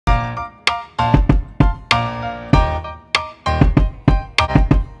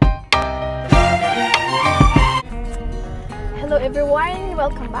everyone,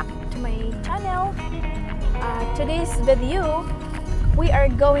 welcome back to my channel. Today's video, we are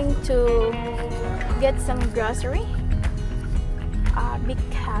going to get some grocery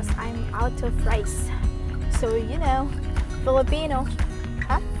because I'm out of rice. So you know, Filipino,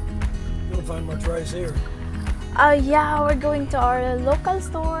 huh? You don't find much rice here. Yeah, we're going to our local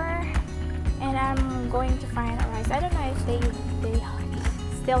store and I'm going to find rice. I don't know if they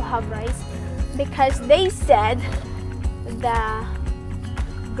still have rice because they said the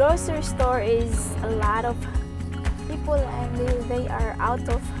grocery store is a lot of people and they are out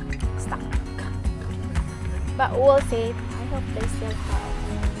of stock. But we'll see. I hope they still have.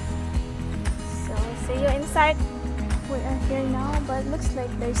 So see you inside. We are here now, but it looks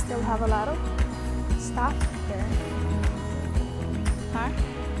like they still have a lot of stuff here. Huh?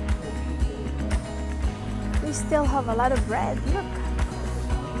 We still have a lot of bread. Look.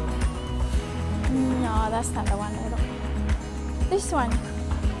 No, that's not the one. I don't. This one.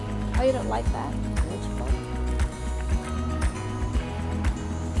 Oh, you don't like that?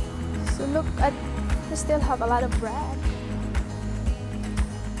 So look at. We still have a lot of bread.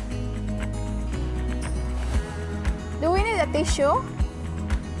 Do we need a tissue?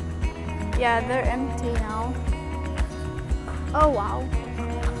 Yeah, they're empty now. Oh wow.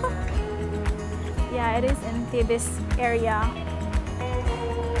 Yeah, it is empty, this area.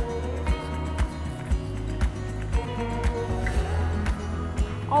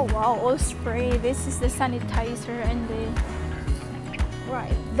 Oh wow, all spray. This is the sanitizer and the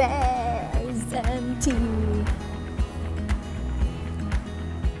right there is empty.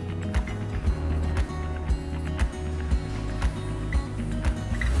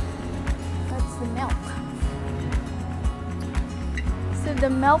 That's the milk. So the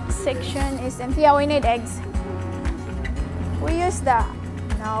milk section is empty. Yeah, we need eggs. We use the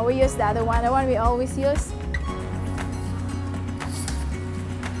we use the other one. The one we always use.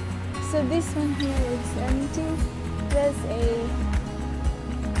 So this one here is empty. There's a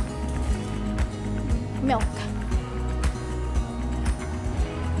milk.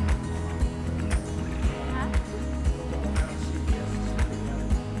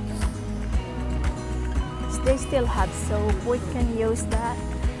 They still have soap. We can use that.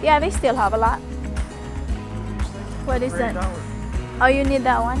 Yeah, they still have a lot. What is that? Oh, you need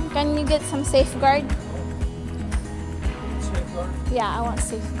that one? Can you get some Safeguard? Yeah, I want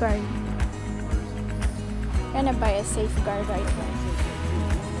Safeguard. I'm gonna buy a Safeguard right now.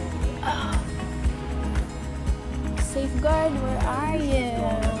 Oh. Safeguard, where are you?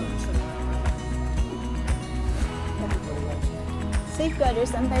 Safeguard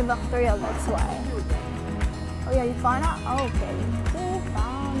is antibacterial, that's why. Oh yeah, you found it? Oh, okay. You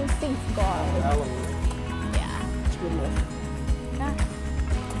found the Safeguard. Yeah. It's good enough. Yeah.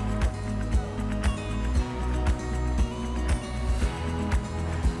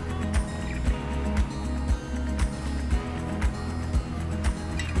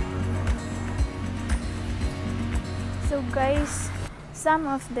 So guys, some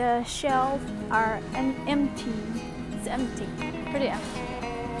of the shelves are empty. It's empty, pretty empty.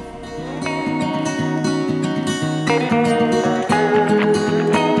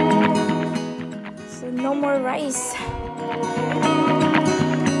 So no more rice.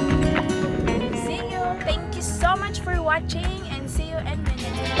 See you. Thank you so much for watching.